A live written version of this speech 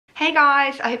Hey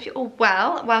guys, I hope you're all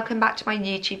well. Welcome back to my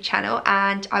YouTube channel,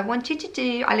 and I wanted to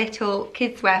do a little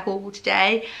kids wear haul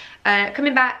today.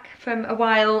 Coming back from a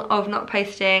while of not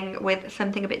posting with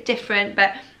something a bit different,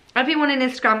 but everyone on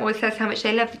Instagram always says how much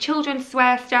they love the children's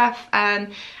wear stuff,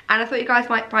 and I thought you guys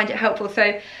might find it helpful.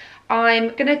 So I'm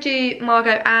gonna do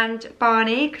Margot and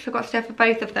Barney because I've got stuff for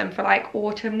both of them for like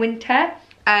autumn, winter.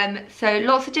 So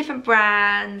lots of different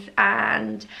brands,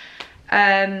 and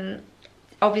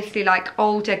obviously like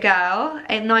older girl,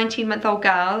 a 19-month-old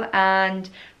girl and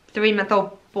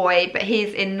 3-month-old boy, but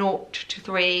he's in 0 to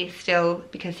 3 still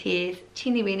because he is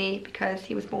teeny weeny because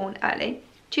he was born early,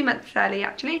 2 months early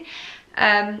actually.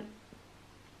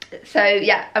 So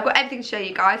yeah, I've got everything to show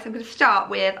you guys. I'm going to start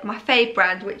with my fave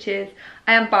brand, which is,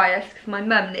 I am biased because my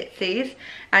mum knits these,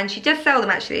 and she does sell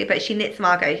them actually, but she knits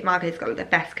Margot. Margot's got the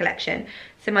best collection.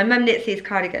 So my mum knits these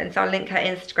cardigans. I'll link her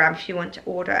Instagram if you want to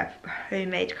order a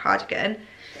homemade cardigan.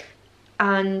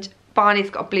 And Barney's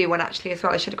got a blue one actually as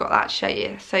well. I should have got that to show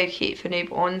you. So cute for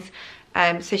newborns.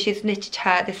 So she's knitted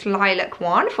her this lilac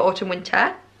one for autumn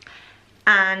winter,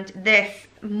 and this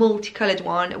multicoloured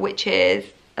one, which is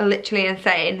literally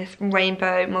insane. This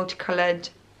rainbow multicoloured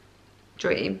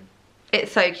dream.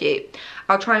 It's so cute.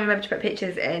 I'll try and remember to put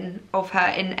pictures in of her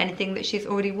in anything that she's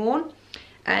already worn,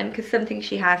 because some things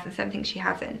she has and some things she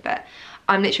hasn't, but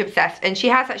I'm literally obsessed. And she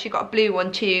has actually got a blue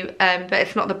one too, but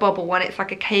it's not the bobble one, it's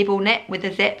like a cable knit with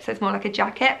a zip, so it's more like a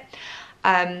jacket.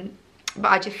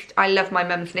 But I love my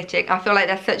mum's knitting. I feel like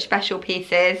they're such special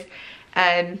pieces.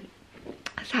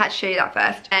 So I had to show you that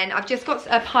first. And I've just got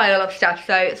a pile of stuff,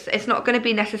 so it's not going to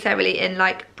be necessarily in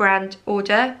like brand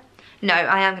order. No,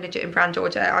 I am going to do it in brand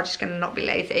order. I'm just going to not be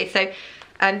lazy. So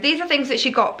these are things that she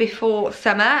got before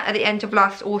summer at the end of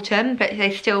last autumn, but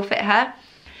they still fit her,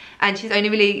 and she's only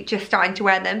really just starting to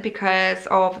wear them because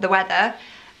of the weather.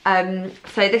 So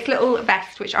this little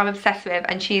vest, which I'm obsessed with,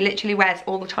 and she literally wears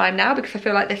all the time now because I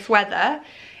feel like this weather,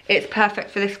 it's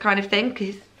perfect for this kind of thing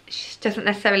because she doesn't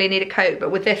necessarily need a coat,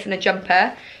 but with this and a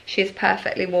jumper, she's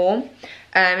perfectly warm.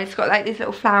 It's got like these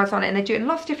little flowers on it, and they're doing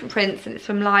lots of different prints, and it's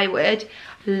from Liewood.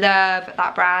 Love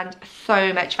that brand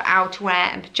so much for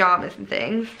outerwear and pyjamas and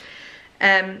things.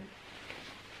 And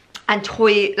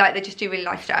toy, like they just do really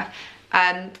nice stuff.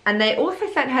 And they also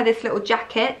sent her this little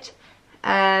jacket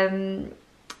from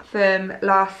at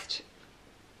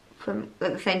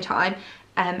the same time.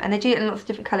 And they do it in lots of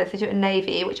different colours. They do it in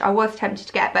navy, which I was tempted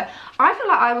to get, but I feel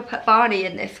like I would put Barney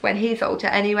in this when he's older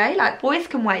anyway. Like, boys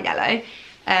can wear yellow.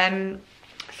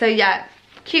 So yeah,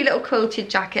 cute little quilted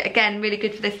jacket. Again, really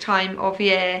good for this time of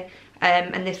year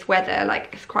and this weather. Like,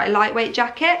 it's quite a lightweight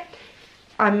jacket.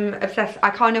 I'm obsessed.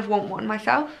 I kind of want one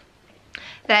myself.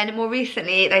 Then more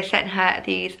recently, they sent her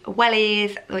these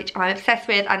wellies, which I'm obsessed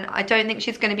with, and I don't think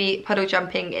she's going to be puddle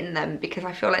jumping in them because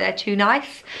I feel like they're too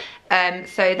nice.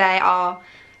 So they are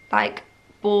like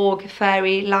Borg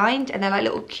furry lined, and they're like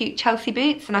little cute Chelsea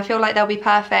boots, and I feel like they'll be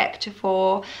perfect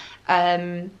for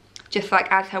just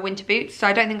like as her winter boots. So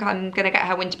I don't think I'm going to get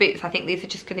her winter boots. I think these are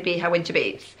just going to be her winter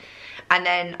boots. And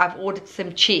then I've ordered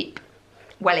some cheap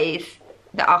wellies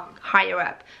that are higher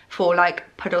up for like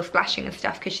puddle splashing and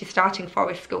stuff because she's starting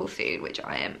forest school soon, which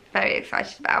I am very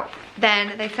excited about.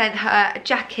 Then they sent her a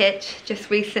jacket just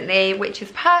recently, which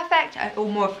is perfect, or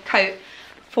more of a coat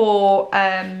for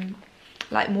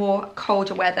like more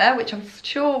colder weather, which I'm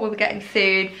sure we'll be getting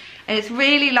soon. And it's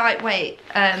really lightweight,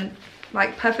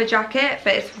 like puffer jacket,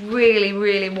 but it's really,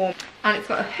 really warm. And it's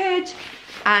got a hood,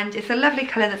 and it's a lovely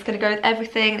colour that's going to go with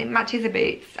everything, and it matches the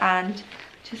boots, and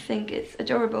I just think it's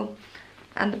adorable.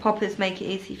 And the poppers make it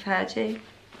easy for her too.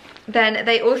 Then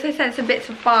they also sent some bits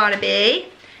of Barnaby,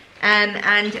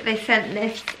 and they sent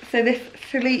this, so this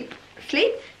sleep,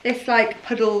 this like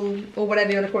puddle, or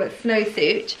whatever you want to call it,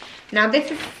 snowsuit. Now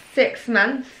this is 6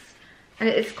 months, and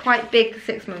it is quite big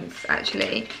 6 months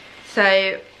actually.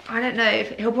 So I don't know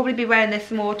if he'll probably be wearing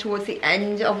this more towards the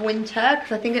end of winter,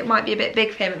 because I think it might be a bit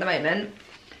big for him at the moment.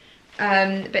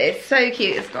 But it's so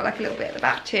cute. It's got like a little bit at the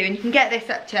back too, and you can get this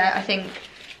up to, I think,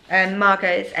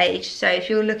 Margot's age. So if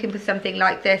you're looking for something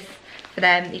like this for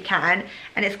them, you can.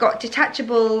 And it's got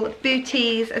detachable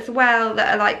booties as well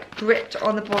that are like gripped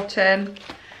on the bottom,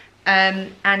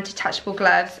 and detachable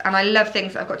gloves. And I love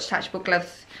things that have got detachable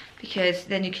gloves because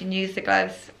then you can use the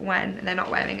gloves when they're not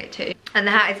wearing it too. And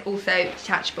the hat is also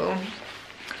detachable.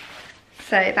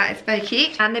 So that is very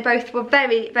cute. And they both were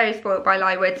very, very spoiled by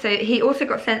Liewood. So he also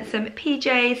got sent some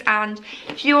PJs, and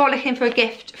if you are looking for a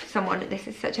gift for someone, this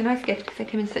is such a nice gift because they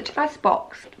come in such a nice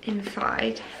box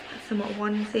inside. Somewhat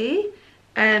onesie.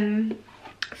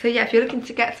 So yeah, if you're looking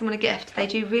to get someone a gift, they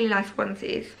do really nice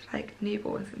onesies for like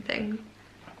newborns and things.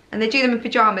 And they do them in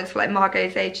pyjamas for like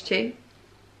Margot's age too.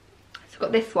 So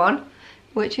got this one,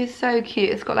 which is so cute.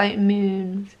 It's got like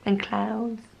moons and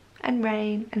clouds and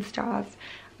rain and stars,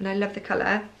 and I love the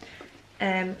colour.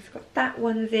 It's got that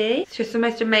onesie. It's just the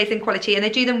most amazing quality, and they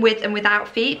do them with and without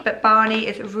feet, but Barney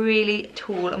is really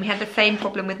tall, and we had the same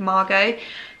problem with Margot.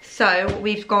 So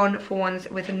we've gone for ones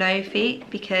with no feet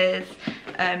because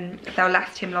they'll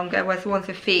last him longer, whereas the ones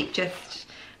with feet just,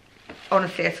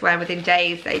 honestly, I swear within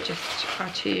days they just are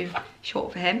too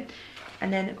short for him.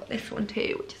 And then I've got this one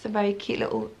too, which is a very cute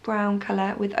little brown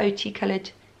colour with OT coloured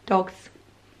dogs.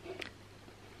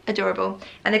 Adorable.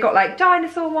 And they've got like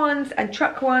dinosaur ones and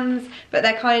truck ones, but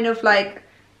they're kind of like,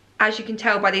 as you can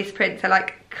tell by these prints, they're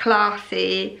like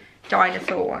classy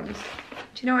dinosaur ones.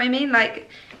 Do you know what I mean?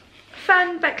 Like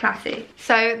fun but classy.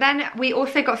 So then we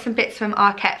also got some bits from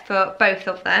Arket for both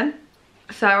of them.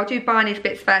 So I'll do Barney's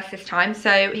bits first this time.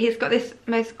 So he's got this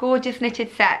most gorgeous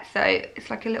knitted set. So it's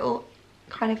like a little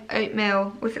kind of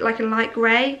oatmeal, was it like a light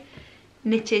grey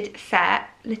knitted set,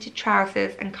 knitted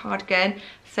trousers and cardigan.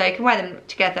 So you can wear them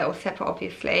together or separate,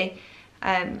 obviously.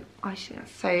 I just think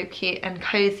that's so cute and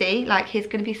cozy. Like he's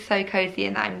going to be so cozy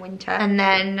in that in winter.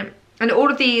 And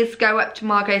all of these go up to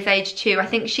Margot's age too. I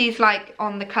think she's like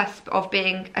on the cusp of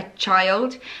being a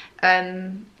child.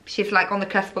 She's like on the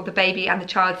cusp of the baby and the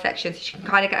child section, so she can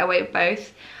kind of get away with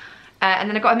both. And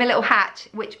then I got him a little hat,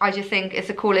 which I just think is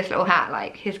the coolest little hat.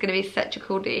 Like he's going to be such a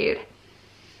cool dude.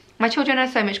 My children are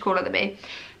so much cooler than me.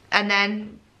 And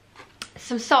then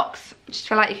some socks. Just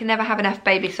feel like you can never have enough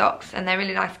baby socks, and they're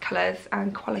really nice colours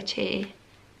and quality.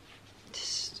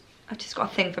 I've just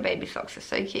got a thing for baby socks, they're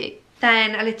so cute.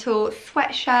 Then a little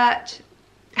sweatshirt.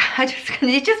 Can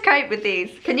you just cope with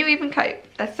these? Can you even cope?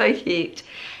 They're so cute.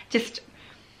 Just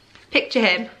picture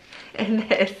him in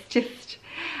this. Just,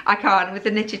 I can't, with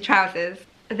the knitted trousers.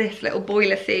 This little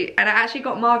boiler suit. And I actually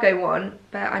got Margot one,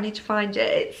 but I need to find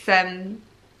it. It's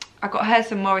I got hers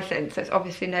from Morrison, so it's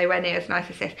obviously nowhere near as nice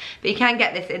as this. But you can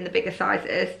get this in the bigger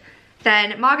sizes.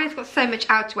 Then Margot's got so much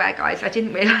outerwear, guys. I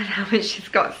didn't realise how much she's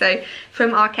got. So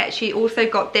from Arket, she also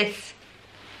got this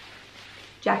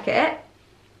jacket.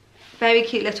 Very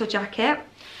cute little jacket.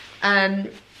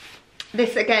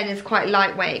 This again is quite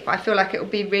lightweight, but I feel like it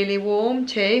will be really warm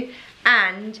too.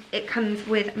 And it comes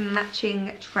with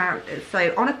matching trousers.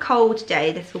 So on a cold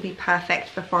day, this will be perfect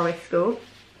for forest school.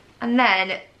 And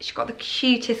then she got the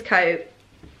cutest coat.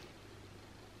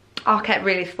 Arket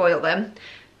really spoiled them.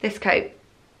 This coat.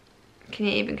 Can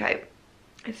you even cope?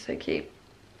 It's so cute.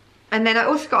 And then I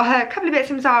also got her a couple of bits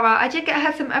from Zara. I did get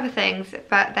her some other things,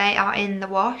 but they are in the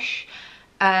wash.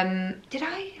 Did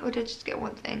I? Or did I just get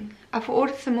one thing? I've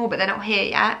ordered some more, but they're not here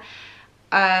yet.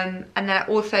 And then I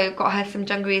also got her some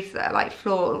dungarees that are like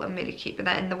floral and really cute, but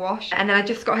they're in the wash. And then I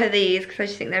just got her these because I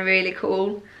just think they're really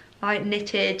cool. Like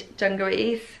knitted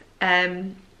dungarees.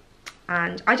 And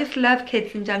I just love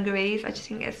kids in dungarees. I just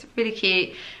think it's really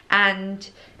cute and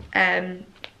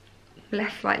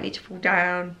less likely to fall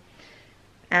down.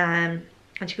 And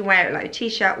you can wear it like a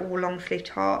t-shirt or long sleeve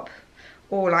top,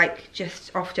 or like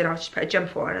just often I'll just put a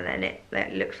jumper on and then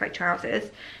it looks like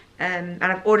trousers. And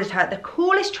I've ordered her the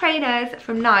coolest trainers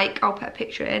from Nike. I'll put a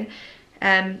picture in.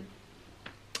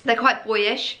 They're quite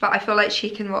boyish, but I feel like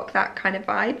she can rock that kind of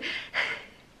vibe.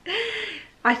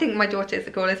 I think my daughter's the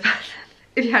coolest person,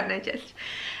 if you hadn't noticed.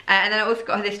 And then I also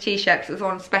got her this t-shirt because it was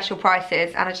on special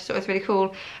prices, and I just thought it was really cool.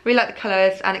 I really like the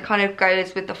colours, and it kind of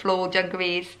goes with the floral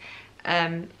dungarees.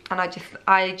 And I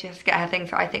just get her things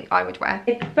that I think I would wear.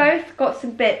 They both got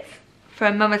some bits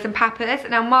from Mamas and Papas.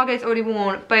 Now Margot's already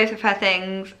worn both of her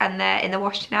things and they're in the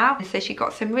wash now. So she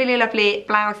got some really lovely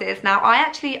blouses. Now I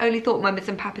actually only thought Mamas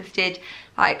and Papas did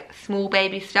like small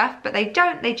baby stuff, but they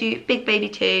don't. They do big baby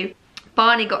too.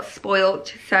 Barney got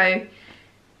spoiled, so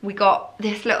we got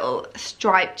this little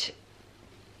striped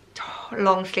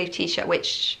long sleeve t-shirt,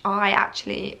 which I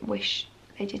actually wish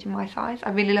they did in my size.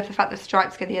 I really love the fact that the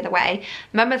stripes go the other way.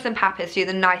 Mamas and Papas do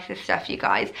the nicest stuff, you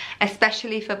guys,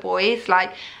 especially for boys.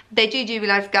 Like they do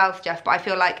nice girl stuff, but I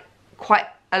feel like quite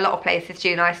a lot of places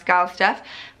do nice girl stuff,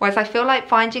 whereas I feel like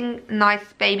finding nice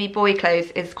baby boy clothes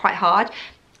is quite hard.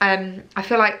 I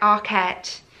feel like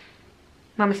Arket,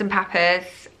 Mamas and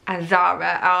Papas and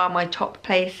Zara are my top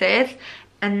places.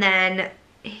 And then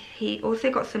he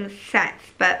also got some sets,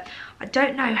 but I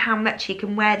don't know how much he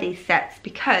can wear these sets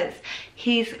because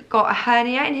he's got a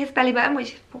hernia in his belly button,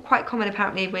 which is quite common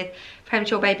apparently with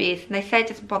premature babies, and they say it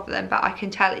doesn't bother them, but I can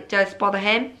tell it does bother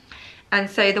him. And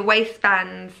so the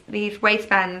waistbands, these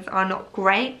waistbands are not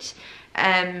great.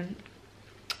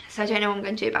 So I don't know what I'm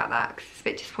going to do about that because it's a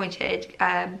bit disappointed.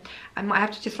 I might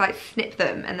have to just like snip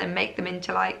them and then make them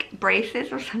into like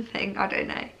braces or something. I don't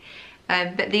know.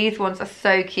 But these ones are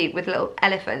so cute with little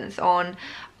elephants on.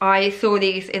 I saw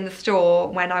these in the store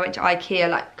when I went to IKEA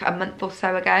like a month or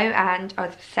so ago, and I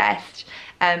was obsessed.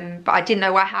 But I didn't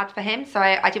know what I had for him, so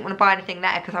I didn't want to buy anything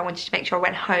there because I wanted to make sure I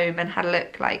went home and had a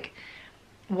look like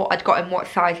what I'd got in what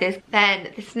sizes.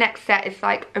 Then this next set is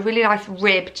like a really nice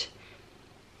ribbed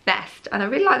vest, and I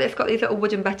really like that it's got these little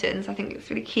wooden buttons. I think it's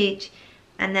really cute.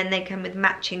 And then they come with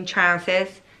matching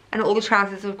trousers, and all the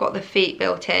trousers have got the feet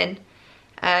built in.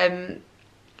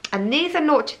 And these are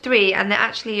 0 to 3, and they're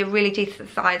actually a really decent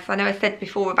size. I know I said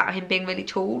before about him being really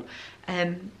tall,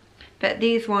 but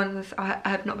these ones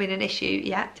have not been an issue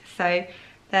yet, so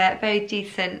they're very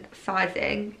decent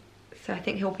sizing. So I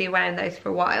think he'll be wearing those for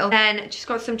a while. Then just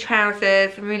got some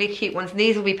trousers, really cute ones. And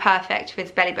these will be perfect for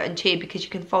his belly button too, because you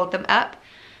can fold them up,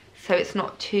 so it's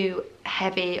not too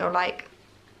heavy or like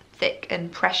thick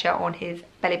and pressure on his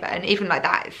belly button. Even like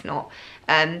that, it's not.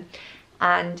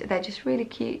 And they're just really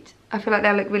cute. I feel like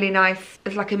they'll look really nice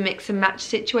as like a mix and match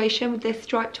situation with this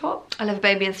striped top. I love a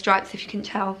baby in stripes, if you can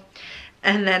tell.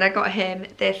 And then I got him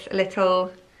this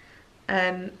little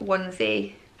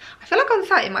onesie. I feel like on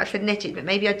site it might have said knitted, but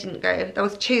maybe I didn't go. There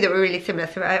was 2 that were really similar,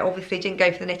 so I obviously didn't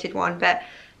go for the knitted one. But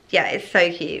yeah, it's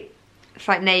so cute. It's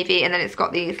like navy, and then it's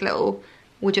got these little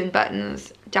wooden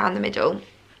buttons down the middle.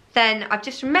 Then I've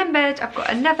just remembered I've got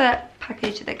another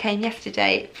package that came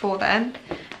yesterday for them.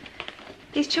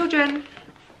 These children,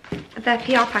 their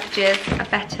PR packages are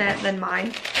better than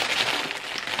mine.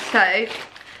 So,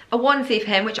 a onesie for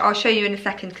him, which I'll show you in a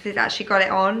second because he's actually got it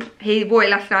on. He wore it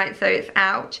last night, so it's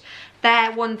out.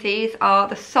 Their onesies are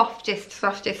the softest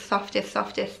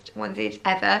onesies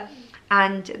ever.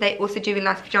 And they also do really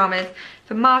nice pyjamas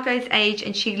for Margot's age,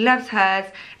 and she loves hers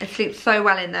and sleeps so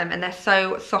well in them, and they're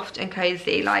so soft and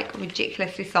cozy, like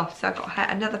ridiculously soft. So I got her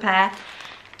another pair.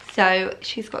 So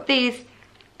she's got these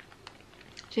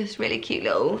just really cute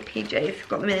little PJs.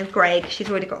 Got them in grey because she's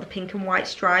already got the pink and white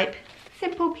stripe.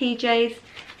 Simple PJs.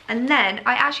 And then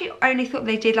I actually only thought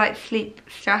they did like sleep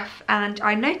stuff, and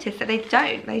I noticed that they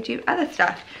don't. They do other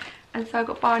stuff. And so I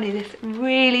got Barney this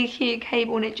really cute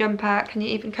cable knit jumper. Can you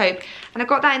even cope? And I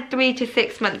got that in 3 to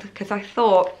 6 months because I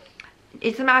thought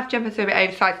it doesn't matter if jumpers are a bit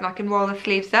oversized and I can roll the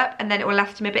sleeves up, and then it will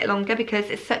last him a bit longer because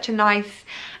it's such a nice,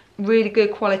 really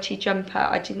good quality jumper.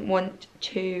 I didn't want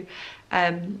to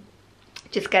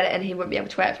just get it and he wouldn't be able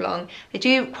to wear it for long. They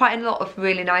do quite a lot of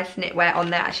really nice knitwear on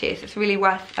there actually, so it's really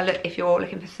worth a look if you're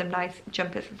looking for some nice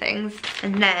jumpers and things.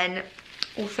 And then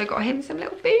also got him some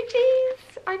little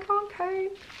booties. I can't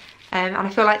cope. And I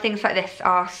feel like things like this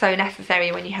are so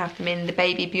necessary when you have them in the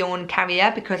baby Bjorn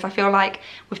carrier, because I feel like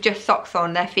with just socks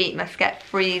on, their feet must get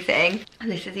freezing. And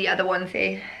this is the other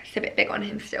onesie. It's a bit big on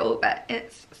him still, but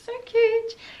it's so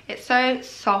cute. It's so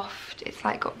soft. It's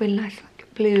like got really nice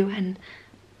like blue and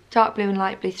dark blue and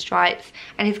light blue stripes.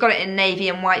 And he's got it in navy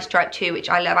and white stripe too, which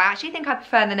I love. I actually think I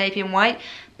prefer the navy and white,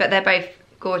 but they're both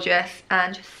gorgeous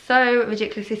and just so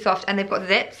ridiculously soft. And they've got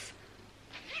zips.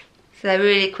 So they're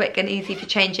really quick and easy for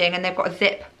changing, and they've got a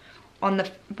zip on the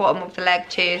bottom of the leg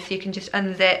too, so you can just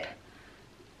unzip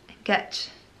and get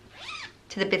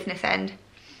to the business end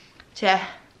to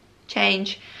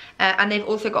change. And they've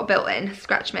also got built-in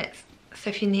scratch mitts,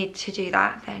 so if you need to do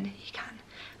that, then you can.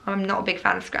 I'm not a big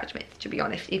fan of scratch mitts, to be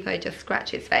honest, even though it just scratch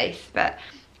his face, but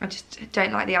I just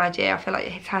don't like the idea. I feel like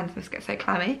his hands must get so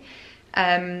clammy,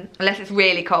 unless it's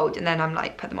really cold, and then I'm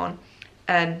like, put them on.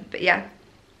 But yeah,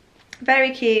 very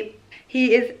cute.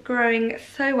 He is growing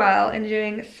so well and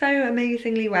doing so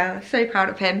amazingly well. I'm so proud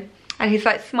of him. And he's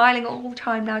like smiling all the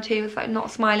time now too. He was like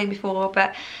not smiling before,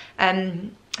 but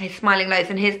he's smiling loads.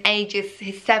 And his age is,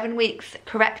 he's 7 weeks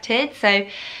corrected. So I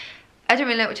don't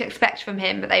really know what to expect from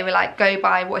him, but they were like, go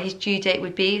by what his due date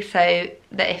would be, so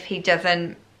that if he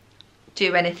doesn't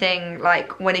do anything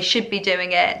like when he should be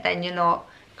doing it, then you're not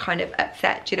kind of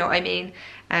upset, do you know what I mean?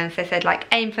 And so they said like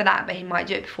aim for that, but he might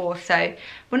do it before, so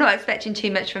we're not expecting too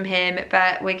much from him,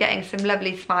 but we're getting some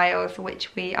lovely smiles,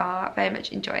 which we are very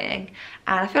much enjoying.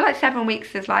 And I feel like 7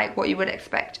 weeks is like what you would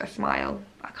expect a smile.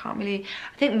 I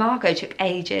think Margot took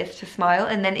ages to smile,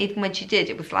 and then even when she did,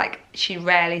 it was like she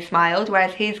rarely smiled,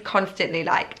 whereas he's constantly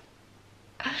like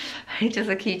he does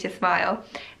the cutest smile.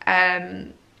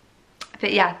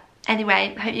 But yeah,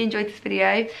 anyway, I hope you enjoyed this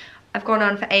video. I've gone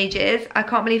on for ages. I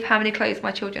can't believe how many clothes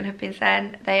my children have been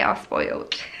sent. They are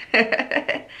spoiled.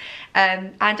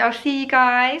 And I'll see you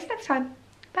guys next time.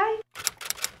 Bye.